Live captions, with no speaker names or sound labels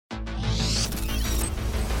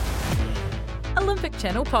Olympic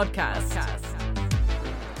Channel podcast.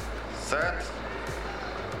 Set.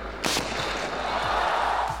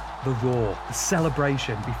 The roar, the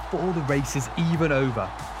celebration before the race is even over,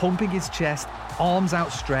 pumping his chest, arms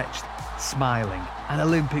outstretched, smiling. An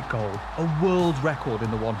Olympic gold, a world record in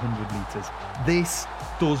the 100 metres. This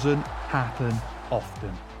doesn't happen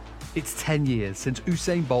often. It's 10 years since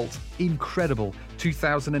Usain Bolt's incredible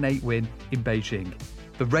 2008 win in Beijing.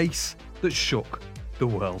 The race that shook the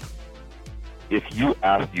world. If you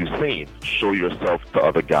ask Usain, show yourself to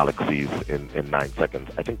other galaxies in 9 seconds,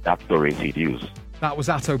 I think that's the race he'd use. That was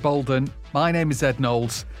Atto Boldon. My name is Ed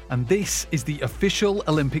Knowles, and this is the official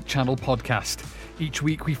Olympic Channel podcast. Each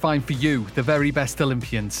week we find for you the very best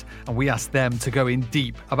Olympians, and we ask them to go in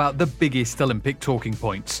deep about the biggest Olympic talking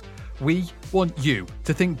points. We want you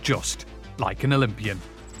to think just like an Olympian.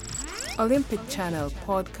 Olympic Channel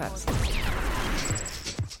podcast.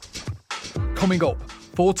 Coming up,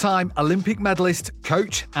 four-time Olympic medalist,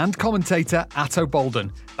 coach and commentator Atto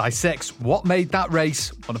Boldon dissects what made that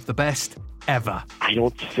race one of the best ever. I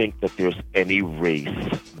don't think that there's any race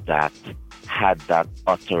that had that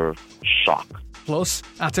utter shock. Plus,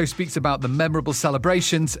 Atto speaks about the memorable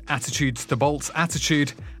celebrations, attitudes to Bolt's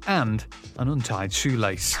attitude, and an untied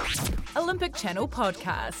shoelace. Olympic Channel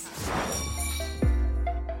podcast.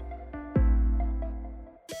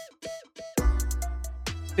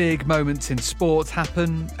 Big moments in sport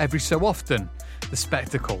happen every so often. The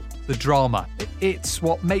spectacle, the drama, it's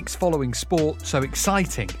what makes following sport so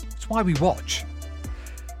exciting. It's why we watch.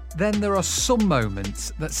 Then there are some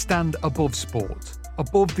moments that stand above sport,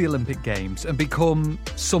 above the Olympic Games, and become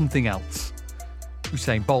something else.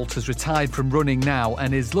 Usain Bolt has retired from running now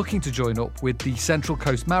and is looking to join up with the Central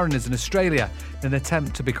Coast Mariners in Australia in an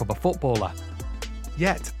attempt to become a footballer.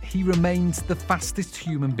 Yet, he remains the fastest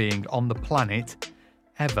human being on the planet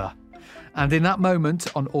ever. And in that moment,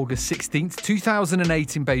 on August 16th,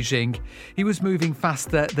 2008 in Beijing, he was moving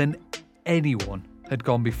faster than anyone had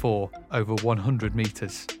gone before over 100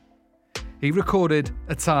 metres. He recorded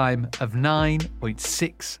a time of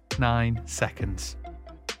 9.69 seconds.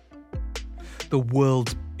 The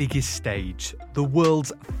world's biggest stage, the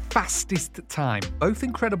world's fastest time, both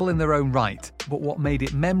incredible in their own right, but what made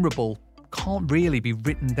it memorable can't really be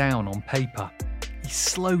written down on paper. He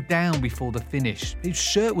slowed down before the finish. His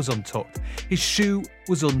shirt was untucked. His shoe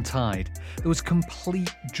was untied. There was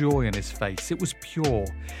complete joy on his face. It was pure.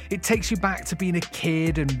 It takes you back to being a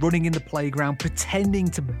kid and running in the playground, pretending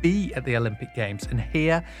to be at the Olympic Games. And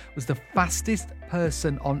here was the fastest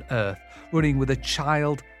person on earth, running with a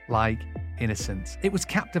childlike innocence. It was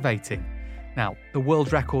captivating. Now, the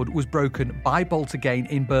world record was broken by Bolt again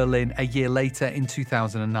in Berlin a year later in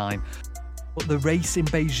 2009. But the race in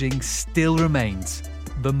Beijing still remains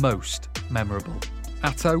the most memorable.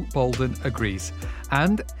 Atto Boldon agrees.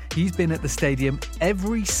 And he's been at the stadium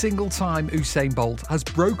every single time Usain Bolt has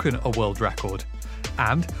broken a world record.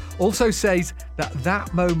 And also says that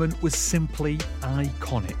that moment was simply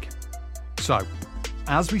iconic. So,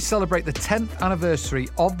 as we celebrate the 10th anniversary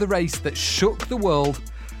of the race that shook the world,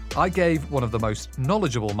 I gave one of the most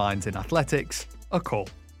knowledgeable minds in athletics a call.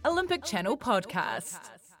 Olympic Channel podcast.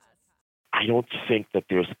 I don't think that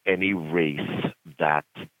there's any race that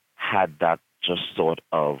had that just sort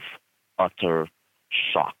of utter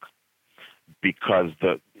shock, because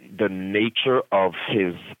the nature of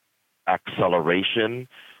his acceleration,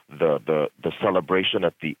 the celebration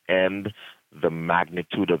at the end, the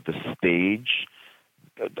magnitude of the stage.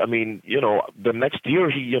 I mean, the next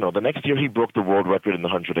year he broke the world record in the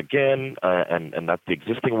 100 again, and that's the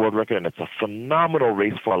existing world record, and it's a phenomenal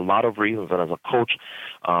race for a lot of reasons. And as a coach,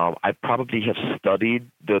 I probably have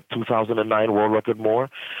studied the 2009 world record more,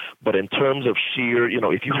 but in terms of sheer,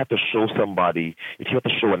 if you had to show somebody, if you had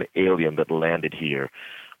to show an alien that landed here,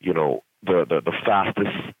 the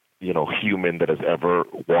fastest human that has ever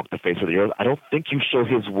walked the face of the earth, I don't think you show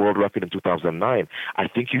his world record in 2009. I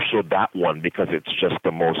think you show that one because it's just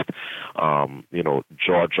the most,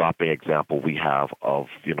 jaw-dropping example we have of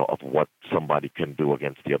what somebody can do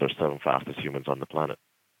against the other 7 fastest humans on the planet.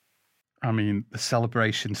 I mean, the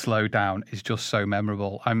celebration slowdown is just so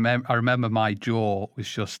memorable. I remember my jaw was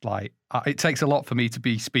just like, it takes a lot for me to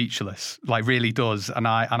be speechless, like really does. And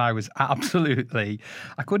I was absolutely,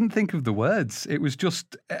 I couldn't think of the words. It was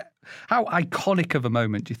just, how iconic of a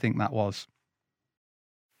moment do you think that was?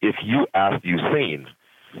 If you asked Usain,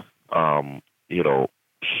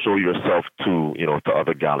 show yourself to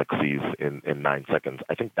other galaxies in 9 seconds,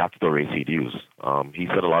 I think that's the race he'd use. He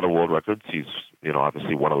set a lot of world records. He's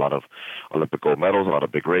obviously won a lot of Olympic gold medals, a lot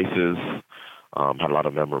of big races. had a lot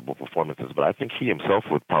of memorable performances. But I think he himself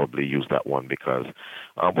would probably use that one because,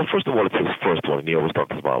 well, first of all, it's his first one. And he always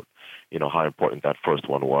talks about, how important that first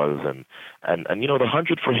one was. And the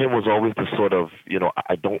 100 for him was always the sort of,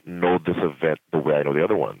 I don't know this event the way I know the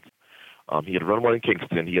other ones. He had run one in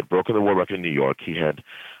Kingston. He had broken the world record in New York. He had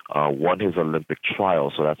won his Olympic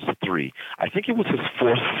trial, so that's 3. I think it was his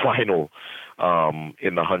 4th final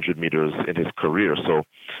in the 100 meters in his career. So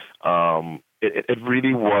it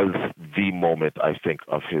really was the moment, I think,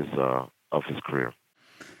 of his career.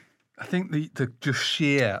 I think the just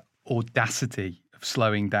sheer audacity of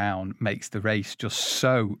slowing down makes the race just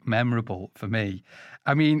so memorable for me.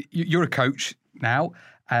 I mean, you're a coach now.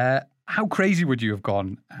 How crazy would you have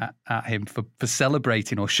gone at him for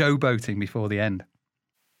celebrating or showboating before the end?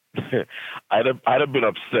 I'd have been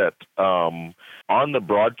upset. On the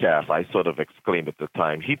broadcast, I sort of exclaimed at the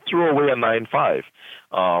time, he threw away a 9.5.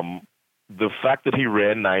 The fact that he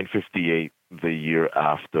ran 9.58 the year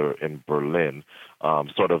after in Berlin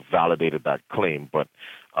sort of validated that claim. But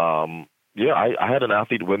I had an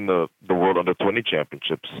athlete win the World Under-20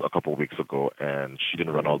 Championships a couple of weeks ago, and she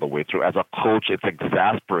didn't run all the way through. As a coach, it's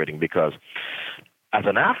exasperating because as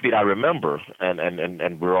an athlete, I remember,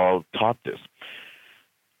 and we're all taught this,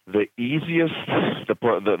 the easiest,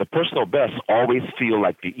 the personal best always feel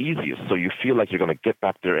like the easiest, so you feel like you're going to get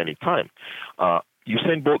back there any time.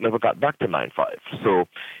 Usain Bolt never got back to 9.5, so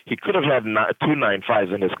he could have had 2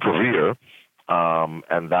 9.5s in his career,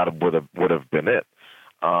 and that would have been it.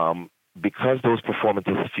 Because those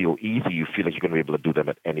performances feel easy, you feel like you're going to be able to do them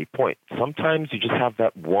at any point. Sometimes you just have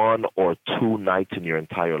that 1 or 2 nights in your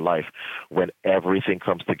entire life when everything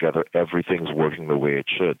comes together, everything's working the way it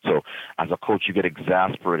should. So as a coach, you get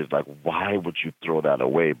exasperated, like, why would you throw that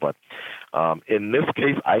away? But in this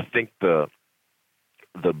case, I think the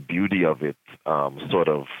beauty of it sort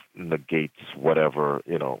of negates whatever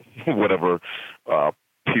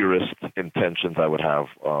purest intentions I would have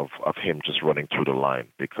of him just running through the line,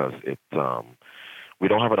 because we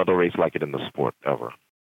don't have another race like it in the sport ever.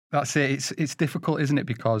 That's it. It's difficult, isn't it?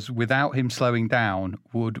 Because without him slowing down,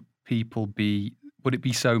 would it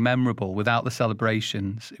be so memorable? Without the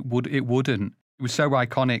celebrations, it wouldn't. It was so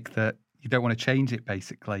iconic that you don't want to change it,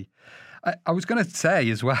 basically. I was going to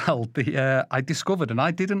say as well, I discovered, and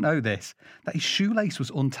I didn't know this, that his shoelace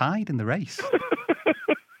was untied in the race.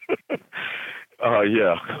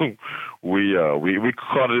 Yeah, we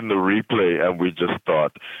caught it in the replay, and we just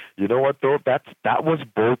thought, you know what though, that was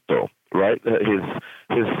Bolt though, right?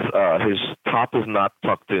 His top is not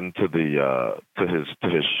tucked into to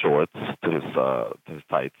his shorts, to his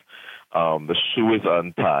tights. The shoe is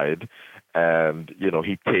untied, and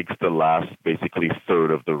he takes the last basically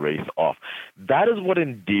third of the race off. That is what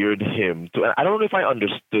endeared him to. And I don't know if I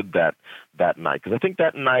understood that night, because I think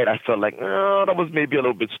that night I felt like that was maybe a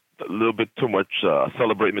little bit too much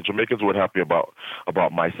celebrating. The Jamaicans weren't happy about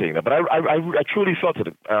my saying that, but I truly felt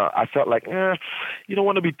it. I felt like you don't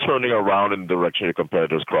want to be turning around in the direction your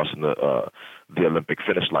competitors crossing the Olympic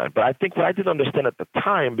finish line. But I think what I didn't understand at the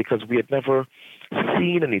time, because we had never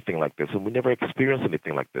seen anything like this and we never experienced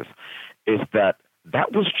anything like this, is that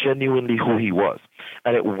was genuinely who he was,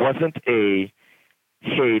 and it wasn't a,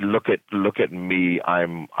 hey, look at me,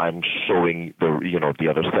 I'm showing the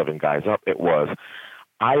other 7 guys up. It was,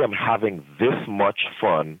 I am having this much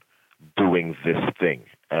fun doing this thing.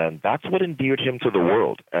 And that's what endeared him to the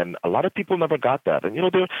world. And a lot of people never got that. And,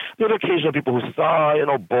 there are occasional people who say,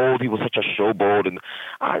 Bolt, he was such a showboat. And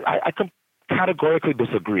I can categorically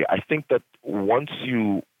disagree. I think that once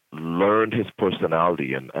you learned his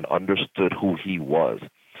personality and understood who he was,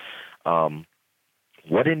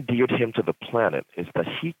 what endeared him to the planet is that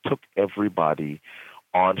he took everybody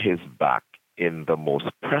on his back in the most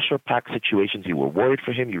pressure-packed situations. You were worried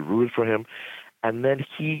for him, you rooted for him, and then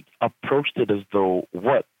he approached it as though,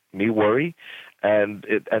 what, me worry? And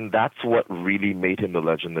that's what really made him the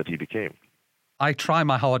legend that he became. I try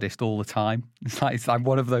my hardest all the time. It's like I'm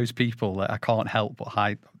one of those people that I can't help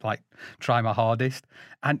but try my hardest.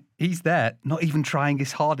 And he's there, not even trying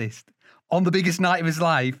his hardest, on the biggest night of his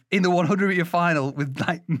life, in the 100-meter final with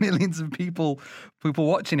millions of people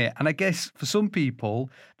watching it. And I guess for some people,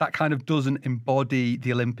 that kind of doesn't embody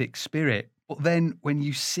the Olympic spirit. But then when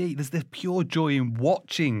you see, there's the pure joy in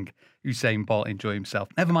watching Usain Bolt enjoy himself.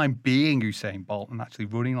 Never mind being Usain Bolt and actually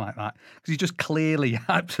running like that, because he's just clearly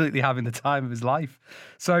absolutely having the time of his life.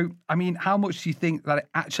 So, I mean, how much do you think that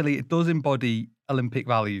it does embody Olympic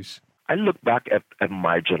values? I look back at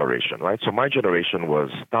my generation, right? So my generation was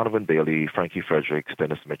Donovan Bailey, Frankie Fredericks,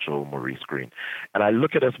 Dennis Mitchell, Maurice Green. And I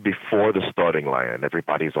look at us before the starting line, and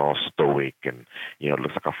everybody's all stoic, and it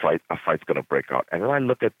looks like a fight's going to break out. And then I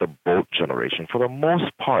look at the Bolt generation. For the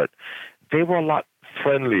most part, they were a lot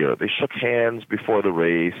friendlier. They shook hands before the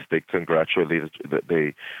race. They congratulated.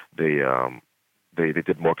 They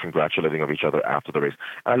did more congratulating of each other after the race.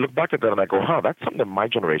 And I look back at that and I go, that's something that my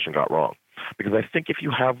generation got wrong. Because I think if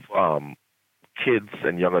you have kids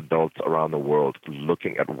and young adults around the world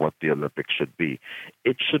looking at what the Olympics should be,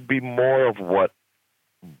 it should be more of what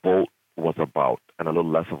Bolt was about and a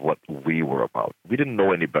little less of what we were about. We didn't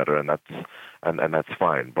know any better, and that's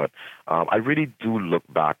fine. But I really do look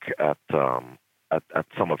back at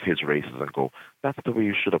some of his races and go, that's the way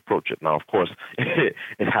you should approach it. Now, of course, it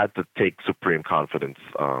had to take supreme confidence,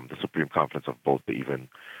 the supreme confidence of Bolt to even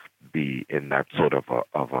be in that sort of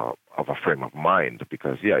a frame of mind.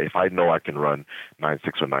 Because if I know I can run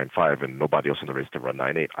 9.6 or 9.5 and nobody else in the race can run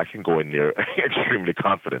 9.8, I can go in there extremely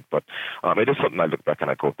confident. But it is something I look back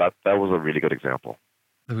and I go, that was a really good example.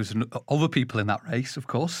 There was other people in that race, of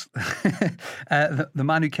course. The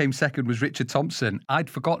man who came second was Richard Thompson. I'd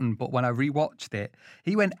forgotten, but when I rewatched it,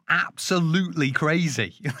 he went absolutely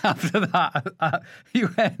crazy after that. He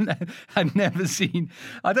went, I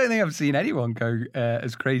don't think I've seen anyone go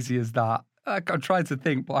as crazy as that. I'm trying to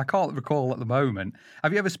think, but I can't recall at the moment.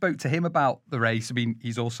 Have you ever spoke to him about the race? I mean,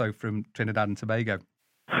 he's also from Trinidad and Tobago.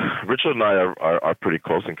 Richard and I are pretty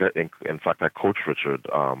close. In fact, I coached Richard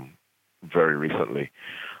very recently.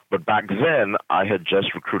 But back then, I had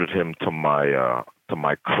just recruited him to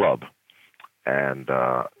my club, and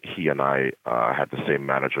he and I had the same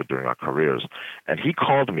manager during our careers. And he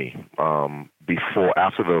called me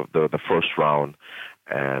after the first round,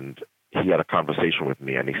 and he had a conversation with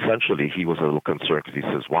me. And essentially, he was a little concerned because he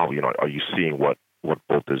says, "Wow, are you seeing what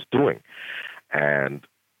Bolt is doing?" And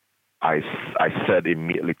I said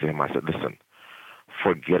immediately to him, I said, "Listen,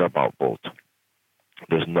 forget about Bolt.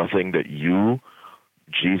 There's nothing that you,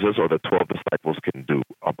 Jesus, or the 12 disciples can do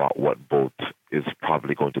about what Bolt is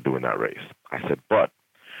probably going to do in that race." I said, "But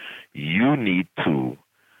you need to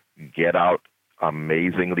get out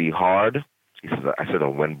amazingly hard." I said,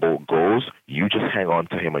 when Bolt goes, you just hang on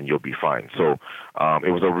to him and you'll be fine. So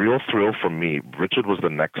it was a real thrill for me. Richard was the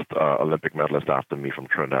next Olympic medalist after me from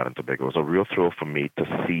Trinidad and Tobago. It was a real thrill for me to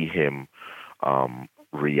see him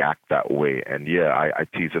react that way. And I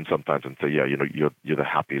tease him sometimes and say, you're the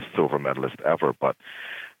happiest silver medalist ever. But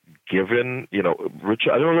given,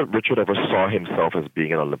 Richard, I don't know that Richard ever saw himself as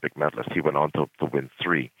being an Olympic medalist. He went on to win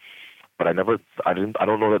 3. But I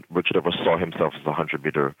don't know that Richard ever saw himself as a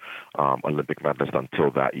 100-meter Olympic medalist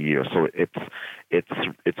until that year. So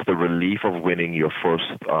it's the relief of winning your first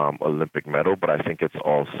Olympic medal, but I think it's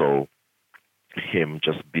also him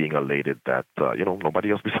just being elated that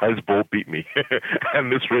nobody else besides Bolt beat me,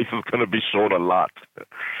 and this race is going to be shown a lot.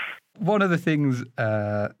 One of the things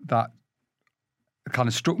that kind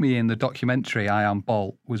of struck me in the documentary I Am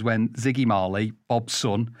Bolt was when Ziggy Marley, Bob's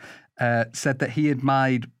son, said that he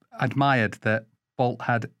admired that Bolt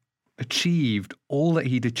had achieved all that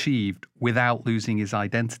he'd achieved without losing his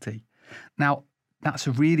identity. Now, that's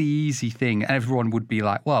a really easy thing. Everyone would be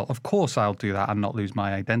like, well, of course I'll do that and not lose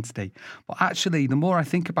my identity. But actually, the more I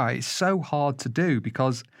think about it, it's so hard to do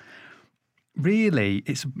because really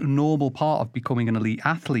it's a normal part of becoming an elite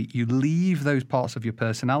athlete. You leave those parts of your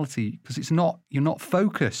personality because you're not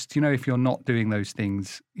focused. If you're not doing those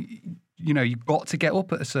things, you've got to get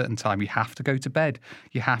up at a certain time. You have to go to bed.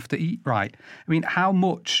 You have to eat right. I mean, how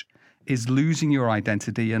much is losing your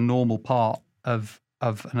identity a normal part of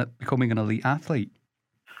becoming an elite athlete?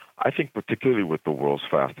 I think particularly with the world's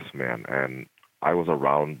fastest man, and I was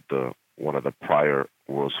around one of the prior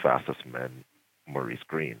world's fastest men, Maurice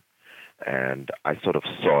Greene, and I sort of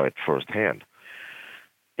saw it firsthand.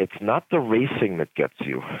 It's not the racing that gets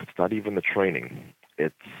you. It's not even the training.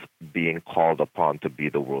 It's being called upon to be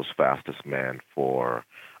the world's fastest man for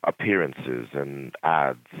appearances and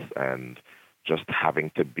ads and just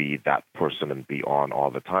having to be that person and be on all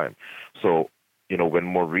the time. So, when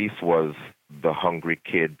Maurice was the hungry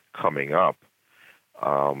kid coming up,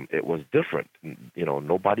 it was different.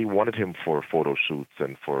 Nobody wanted him for photo shoots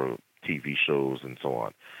and for TV shows and so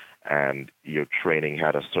on. And your training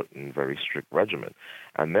had a certain very strict regimen.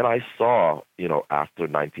 And then I saw, after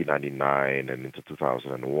 1999 and into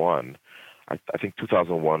 2001, I think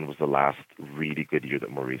 2001 was the last really good year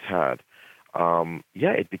that Maurice had.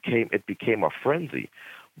 It became a frenzy.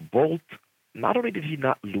 Bolt, not only did he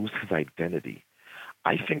not lose his identity,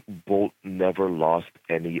 I think Bolt never lost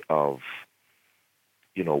any of,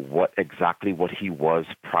 what he was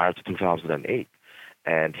prior to 2008.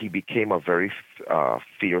 And he became a very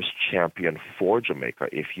fierce champion for Jamaica.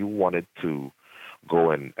 If you wanted to go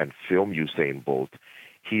and film Usain Bolt,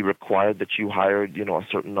 he required that you hired, a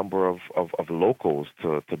certain number of locals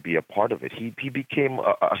to be a part of it. He became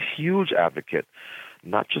a huge advocate,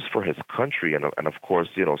 not just for his country, and of course,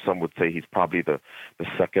 some would say he's probably the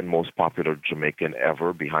second most popular Jamaican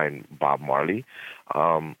ever behind Bob Marley.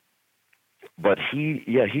 But he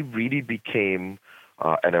really became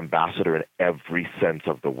an ambassador in every sense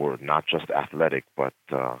of the word, not just athletic, but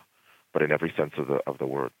in every sense of the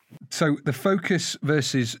word. So the focus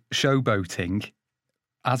versus showboating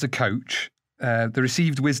as a coach, the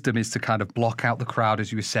received wisdom is to kind of block out the crowd,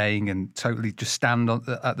 as you were saying, and totally just stand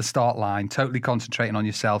at the start line, totally concentrating on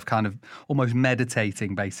yourself, kind of almost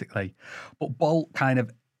meditating, basically. But Bolt kind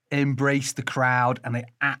of embraced the crowd, and they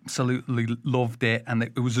absolutely loved it, and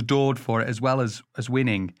it was adored for it, as well as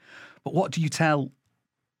winning. But what do you tell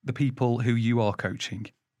the people who you are coaching?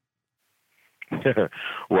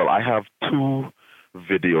 Well, I have 2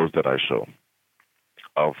 videos that I show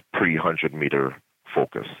of pre-100-meter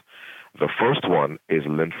focus. The first one is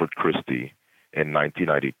Linford Christie in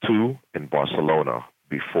 1992 in Barcelona,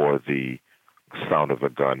 before the sound of the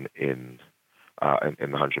gun in the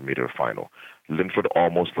 100-meter final. Linford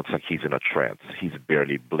almost looks like he's in a trance. He's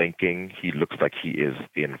barely blinking. He looks like he is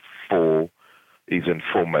in full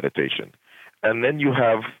meditation. And then you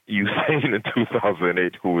have Usain in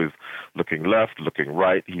 2008, who is looking left, looking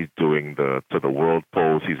right. He's doing the world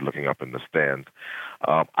pose. He's looking up in the stands.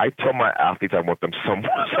 I tell my athletes I want them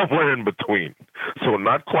somewhere in between. So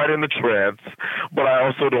not quite in the trance, but I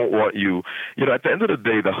also don't want you at the end of the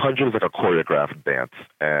day, the 100 is like a choreographed dance,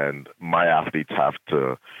 and my athletes have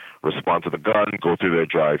to respond to the gun, go through their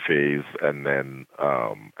dry phase, and then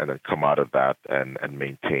come out of that and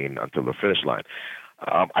maintain until the finish line.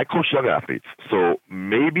 I coach young athletes, so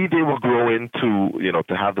maybe they will grow into,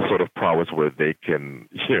 to have the sort of prowess where they can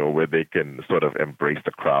sort of embrace the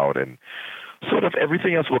crowd, and sort of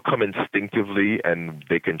everything else will come instinctively, and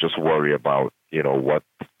they can just worry about,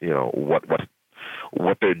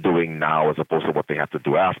 what they're doing now as opposed to what they have to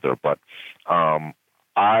do after. But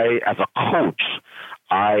I, as a coach,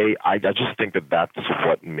 I just think that that's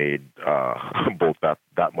what made Bolt that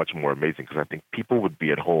much more amazing, because I think people would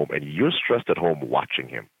be at home, and you're stressed at home watching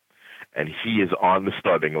him, and he is on the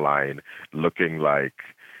starting line looking like,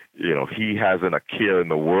 he hasn't a care in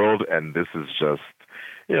the world, and this is just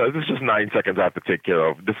 9 seconds I have to take care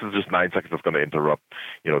of. This is just 9 seconds that's going to interrupt,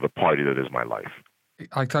 the party that is my life.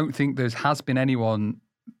 I don't think there has been anyone,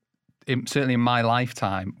 certainly in my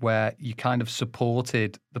lifetime, where you kind of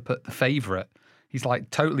supported the favourite. He's like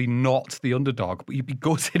totally not the underdog, but you'd be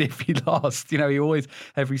gutted if he lost. He always,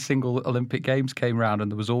 every single Olympic Games came around,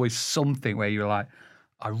 and there was always something where you were like,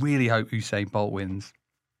 I really hope Usain Bolt wins.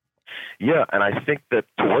 Yeah, and I think that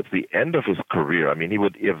towards the end of his career, he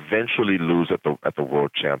would eventually lose at the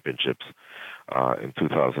World Championships in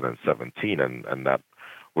 2017, and that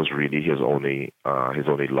was really his only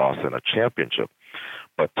loss in a championship.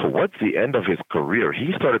 But towards the end of his career,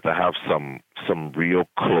 he started to have some real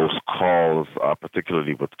close calls,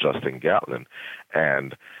 particularly with Justin Gatlin.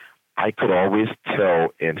 And I could always tell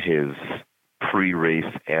in his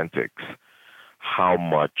pre-race antics how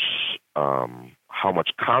much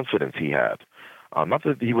confidence he had. Not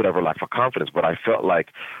that he would ever lack for confidence, but I felt like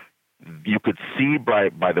you could see by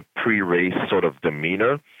the pre-race sort of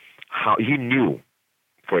demeanor how he knew.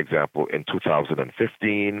 For example, in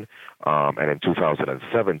 2015 and in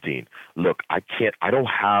 2017, look,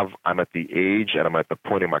 I'm at the age and I'm at the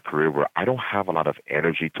point in my career where I don't have a lot of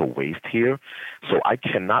energy to waste here. So I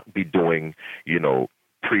cannot be doing,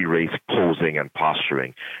 pre-race posing and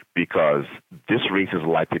posturing, because this race is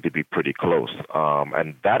likely to be pretty close.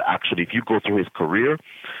 And that actually, if you go through his career,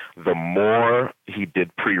 the more he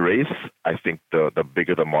did pre-race, I think the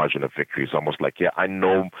bigger the margin of victory. It's almost like, I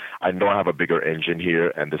know I have a bigger engine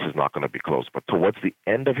here, and this is not going to be close. But towards the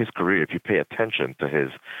end of his career, if you pay attention to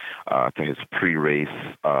his pre-race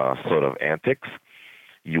sort of antics,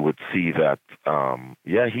 you would see that,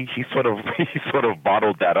 he sort of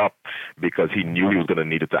bottled that up, because he knew he was going to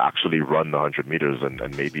need it to actually run the 100 meters and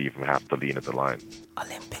maybe even have to lean at the line.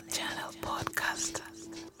 Olympic Channel Podcast.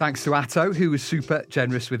 Thanks to Atto, who was super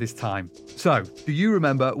generous with his time. So, do you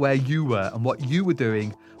remember where you were and what you were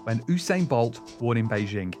doing when Usain Bolt won in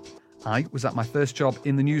Beijing? I was at my first job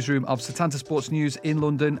in the newsroom of Setanta Sports News in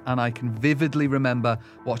London, and I can vividly remember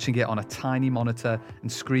watching it on a tiny monitor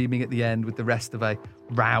and screaming at the end with the rest of a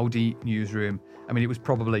rowdy newsroom. It was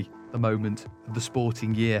probably the moment of the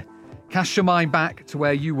sporting year. Cast your mind back to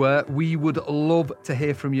where you were. We would love to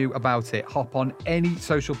hear from you about it. Hop on any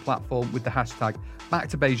social platform with the hashtag Back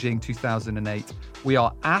to Beijing 2008. We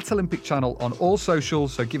are at Olympic Channel on all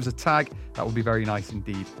socials, so give us a tag. That would be very nice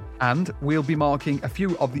indeed. And we'll be marking a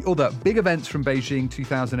few of the other big events from Beijing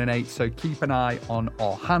 2008, so keep an eye on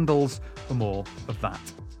our handles for more of that.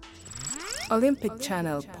 Olympic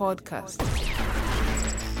Channel Podcast.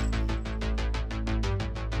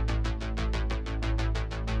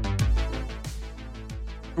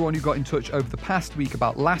 everyone who got in touch over the past week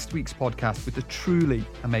about last week's podcast with the truly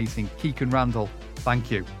amazing Keegan Randall. Thank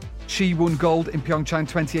you. She won gold in Pyeongchang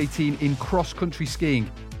 2018 in cross-country skiing.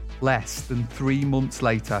 Less than 3 months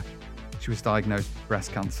later, she was diagnosed with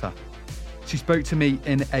breast cancer. She spoke to me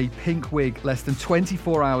in a pink wig less than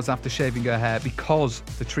 24 hours after shaving her hair because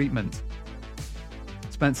of the treatment.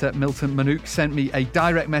 Spencer Milton Manuk sent me a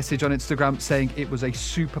direct message on Instagram saying it was a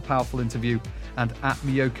super powerful interview, and at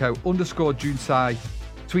Miyoko_Junsai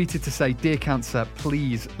tweeted to say, "Dear Cancer,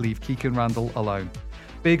 please leave Keegan Randall alone."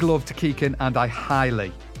 Big love to Keegan, and I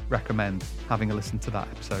highly recommend having a listen to that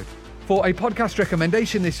episode. For a podcast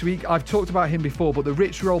recommendation this week, I've talked about him before, but the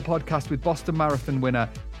Rich Roll podcast with Boston Marathon winner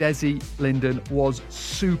Desi Linden was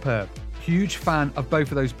superb. Huge fan of both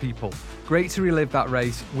of those people. Great to relive that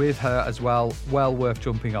race with her as well. Well worth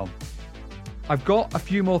jumping on. I've got a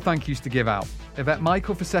few more thank yous to give out. Yvette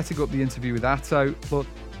Michael for setting up the interview with Atto, but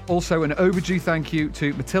also an overdue thank you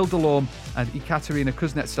to Matilda Lorme and Ekaterina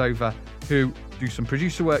Kuznetsova, who do some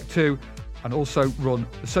producer work too, and also run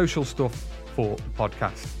the social stuff for the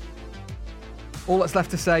podcast. All that's left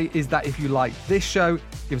to say is that if you like this show,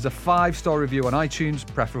 give us a 5-star review on iTunes,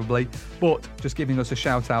 preferably, but just giving us a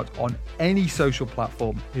shout out on any social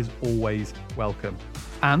platform is always welcome.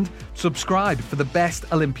 And subscribe for the best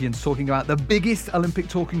Olympians talking about the biggest Olympic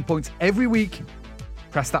talking points every week.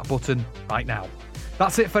 Press that button right now.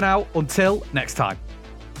 That's it for now. Until next time.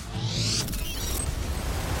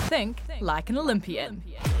 Think like an Olympian.